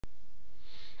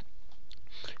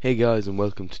Hey guys, and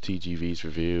welcome to TGV's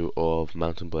review of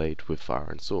Mount&Blade with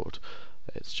Fire&Sword.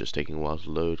 It's just taking a while to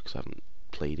load because I haven't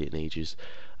played it in ages.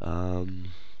 So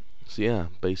yeah,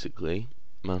 basically,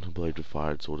 Mount&Blade with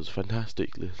Fire&Sword is a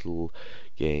fantastic little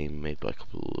game made by a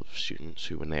couple of students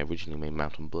who, when they originally made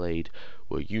Mount&Blade,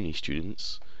 were uni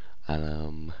students,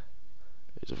 and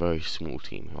it's a very small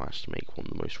team who managed to make one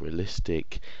of the most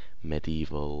realistic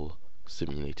medieval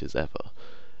simulators ever.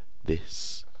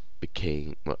 This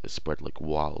it spread like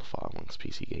wildfire amongst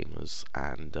PC gamers,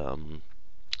 and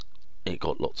it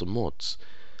got lots of mods,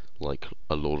 like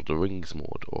a Lord of the Rings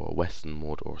mod, or a Western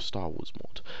mod, or a Star Wars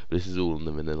mod. But this is all in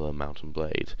the vanilla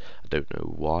Mount&Blade. I don't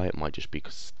know why. It might just be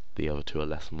because the other two are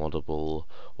less moddable,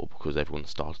 or because everyone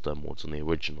started their mods on the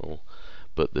original.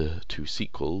 But the two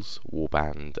sequels,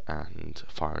 Warband and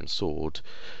Fire&Sword,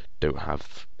 don't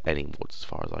have any mods as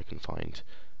far as I can find.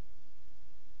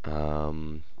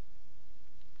 Um,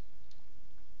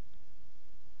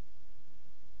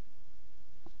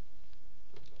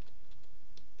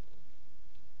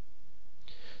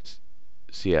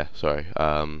 So yeah, sorry,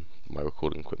 my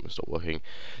recording equipment stopped working.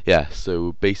 Yeah,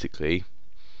 so basically,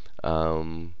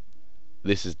 um,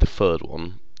 this is the third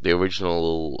one. The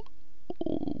original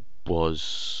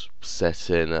was set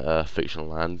in a fictional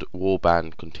land.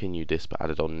 Warband continued this, but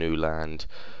added on new land,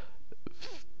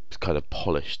 kind of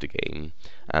polished the game,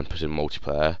 and put in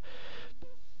multiplayer.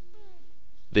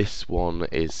 This one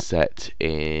is set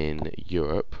in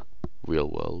Europe, real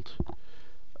world,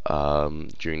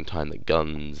 during the time that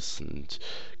guns and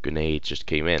grenades just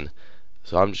came in.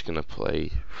 So I'm just going to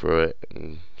play through it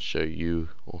and show you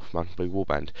off Mount&Blade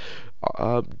Warband.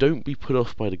 Don't be put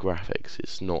off by the graphics.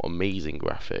 It's not amazing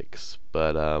graphics,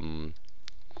 but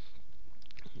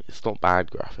it's not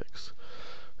bad graphics.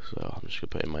 So I'm just going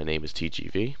to put in my name as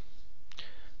TGV.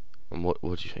 And what do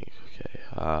you think?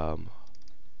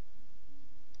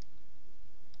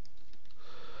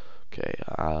 Okay,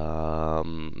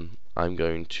 I'm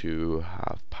going to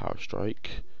have Power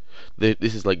Strike.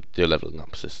 This is like the leveling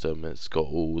up system. It's got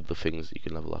all the things that you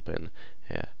can level up in.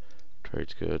 Yeah,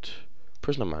 trade's good.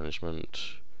 Prisoner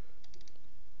management.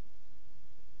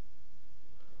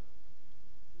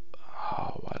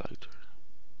 Oh, I liked it.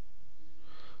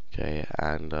 Okay,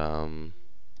 and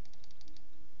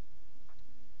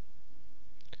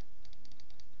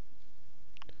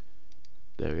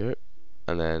there we go.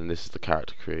 And then this is the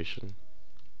character creation.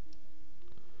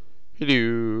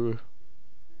 Hello.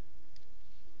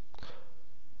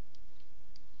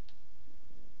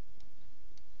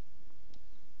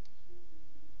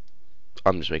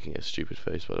 I'm just making a stupid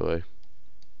face, by the way.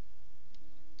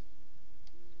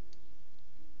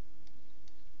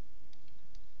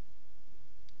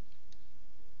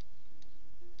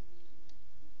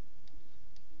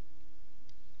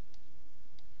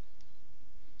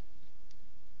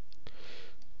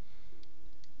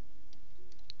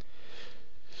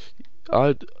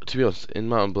 To be honest, in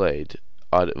Mount&Blade,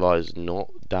 I'd advise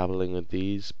not dabbling with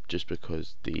these, just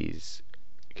because these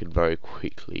can very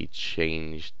quickly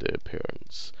change the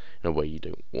appearance in a way you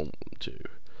don't want them to.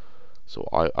 So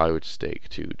I would stick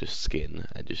to the skin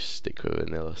and just stick with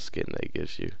vanilla skin that it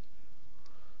gives you.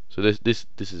 So this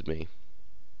is me.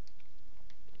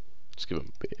 Just give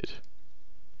him a beard.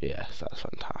 Yes, that's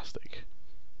fantastic.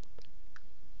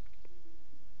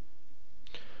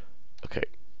 Okay.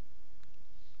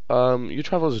 Your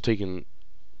travels are taking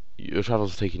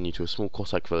you to a small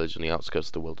Cossack village in the outskirts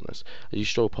of the wilderness. As you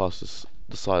stroll past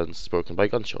the silence is broken by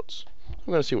gunshots. I'm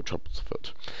going to see what trouble's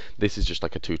afoot. This is just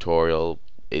like a tutorial.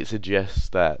 It suggests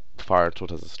that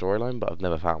Fire&Sword has a storyline, but I've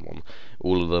never found one.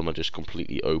 All of them are just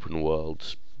completely open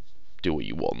world. Do what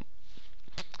you want.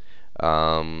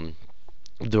 Um,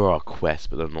 there are quests,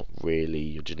 but they're not really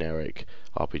your generic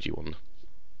RPG one.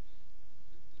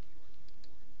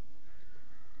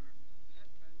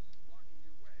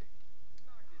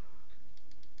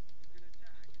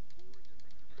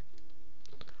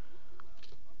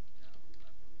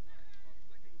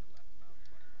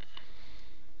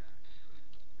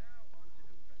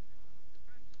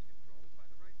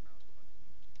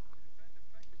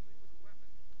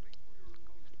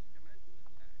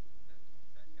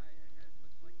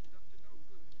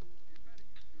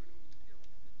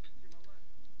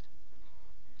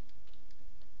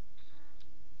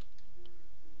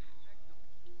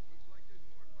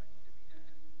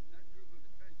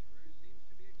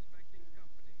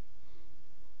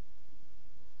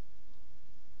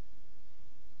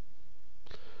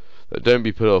 Don't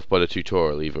be put off by the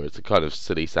tutorial either. It's a kind of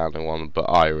silly sounding one, but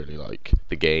I really like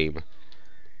the game.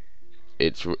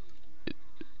 It's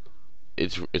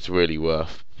it's really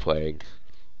worth playing,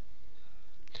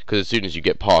 because as soon as you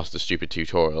get past the stupid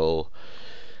tutorial,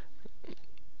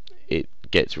 it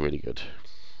gets really good.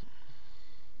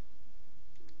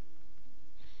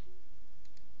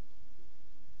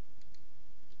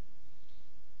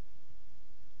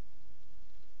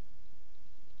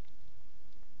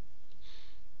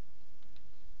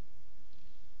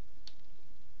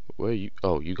 Where are you?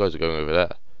 Oh, you guys are going over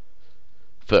there.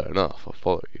 Fair enough, I'll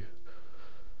follow you.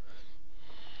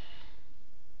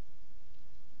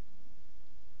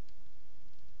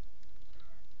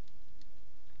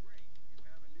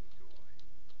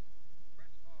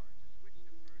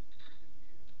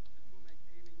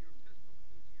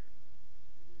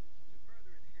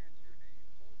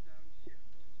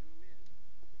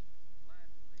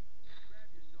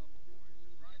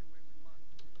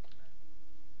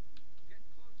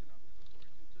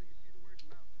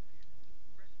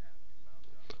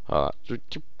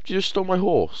 You just stole my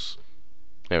horse.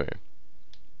 There we go.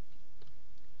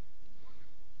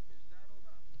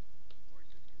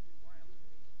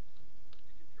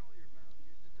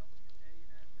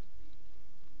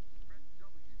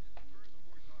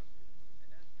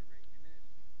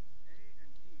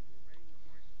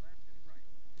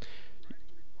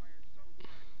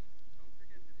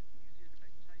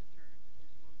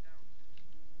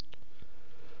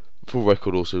 For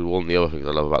record, also, one of the other things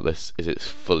I love about this is it's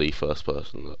fully first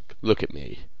person. Look at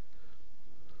me.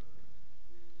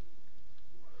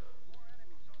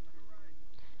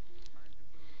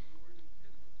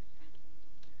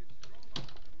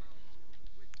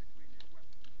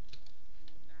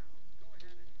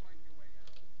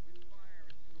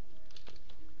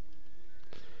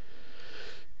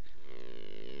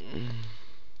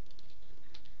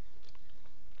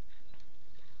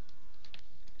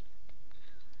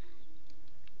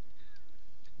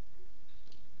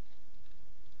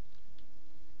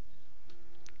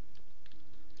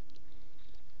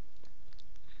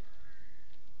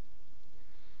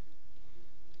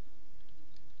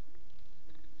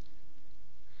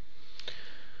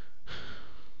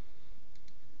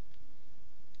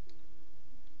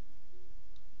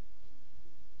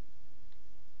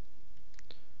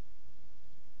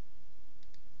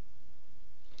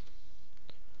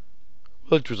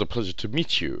 Well, it was a pleasure to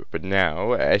meet you, but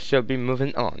now I shall be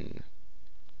moving on.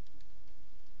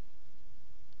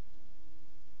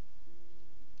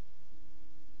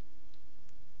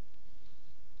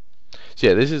 So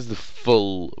yeah, this is the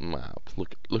full map.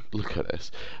 Look at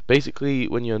this. Basically,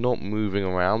 when you're not moving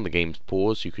around, the game's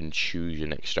paused. You can choose your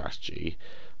next strategy,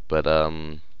 but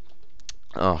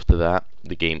after that,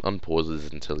 the game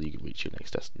unpauses until you reach your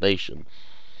next destination.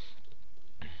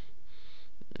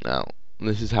 Now,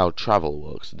 this is how travel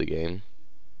works in the game,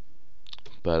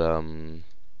 but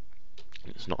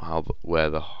it's not how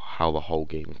the whole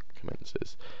game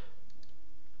commences.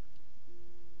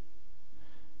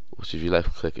 So if you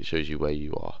left click, it shows you where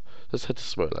you are. Let's head to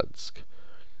Smolensk.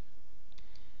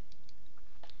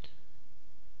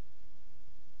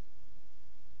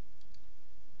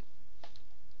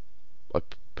 I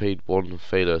paid one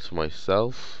failure to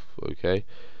myself. Okay.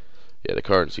 Yeah, the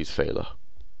currency's failure.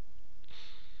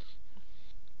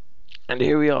 And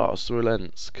here we are,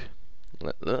 Smolensk.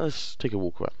 Let's take a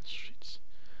walk around the streets.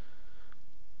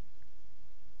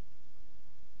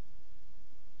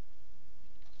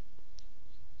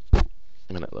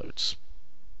 And it loads.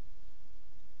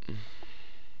 I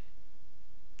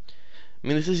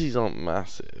mean, the cities aren't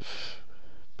massive,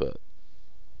 but,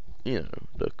 you know,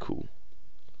 they're cool.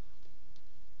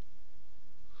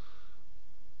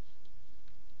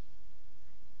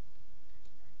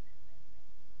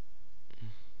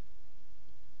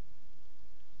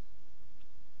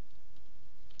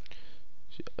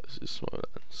 So yeah, this is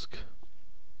Smolensk.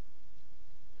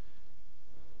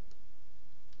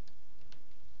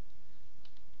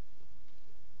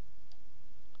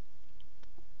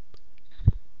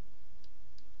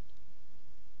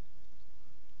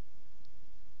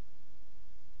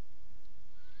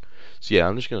 So yeah,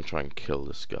 I'm just gonna try and kill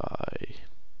this guy.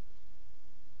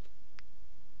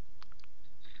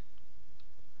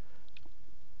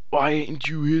 Why ain't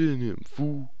you hitting him,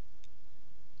 fool?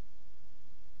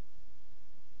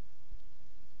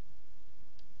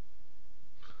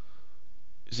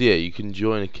 So yeah, you can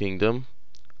join a kingdom,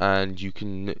 and you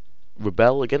can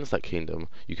rebel against that kingdom.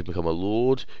 You can become a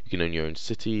lord. You can own your own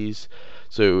cities.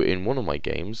 So in one of my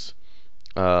games,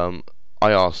 I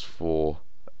asked for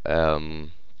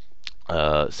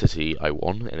city I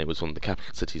won, and it was one of the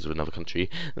capital cities of another country,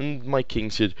 and my king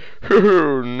said,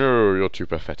 "Oh no, you're too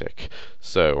pathetic."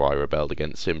 So I rebelled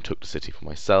against him, took the city for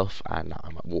myself, and now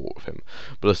I'm at war with him.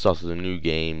 But I started a new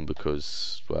game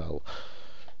because, well,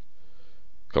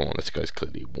 come on, this guy's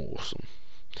clearly more awesome.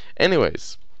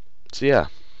 Anyways, so yeah,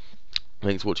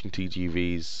 Thanks for watching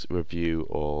TGV's review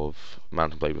of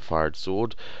Mount&Blade with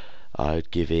Fire&Sword.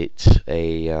 I'd give it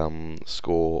a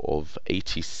score of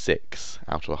 86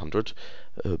 out of 100,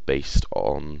 based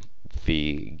on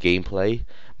the gameplay,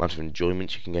 amount of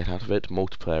enjoyment you can get out of it.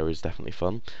 Multiplayer is definitely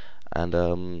fun, and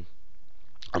I'm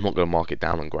not going to mark it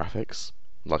down on graphics,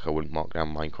 like I wouldn't mark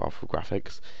down Minecraft for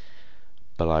graphics,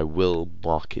 but I will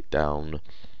mark it down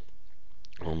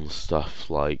on stuff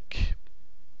like...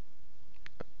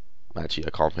 Actually, I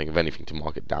can't think of anything to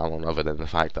mark it down on other than the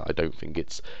fact that I don't think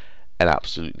it's an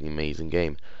absolutely amazing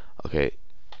game. Okay,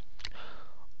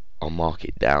 I'll mark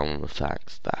it down on the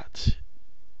fact that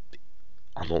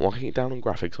I'm not marking it down on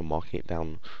graphics, I'm marking it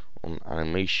down on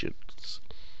animations.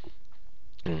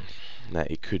 That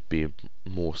it could be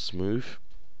more smooth.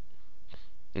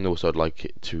 And also I'd like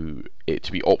it to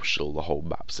be optional, the whole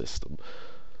map system.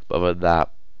 But other than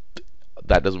that,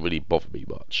 that doesn't really bother me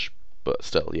much. But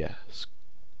still, yeah,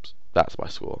 that's my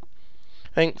score.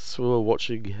 Thanks for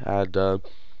watching, and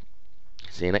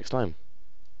see you next time.